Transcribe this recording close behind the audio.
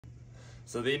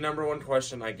So the number one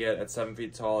question I get at 7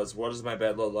 feet tall is, what does my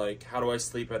bed look like? How do I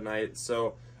sleep at night?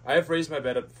 So I have raised my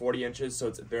bed up 40 inches, so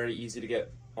it's very easy to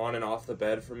get on and off the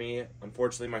bed for me.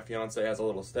 Unfortunately, my fiance has a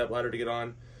little step ladder to get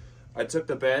on. I took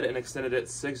the bed and extended it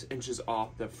 6 inches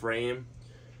off the frame,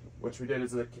 which we did.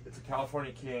 It's a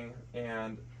California King,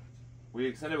 and we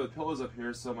extended with pillows up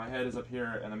here, so my head is up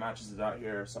here and the mattress is out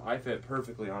here, so I fit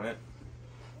perfectly on it.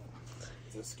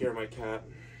 To scare my cat,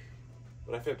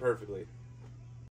 but I fit perfectly.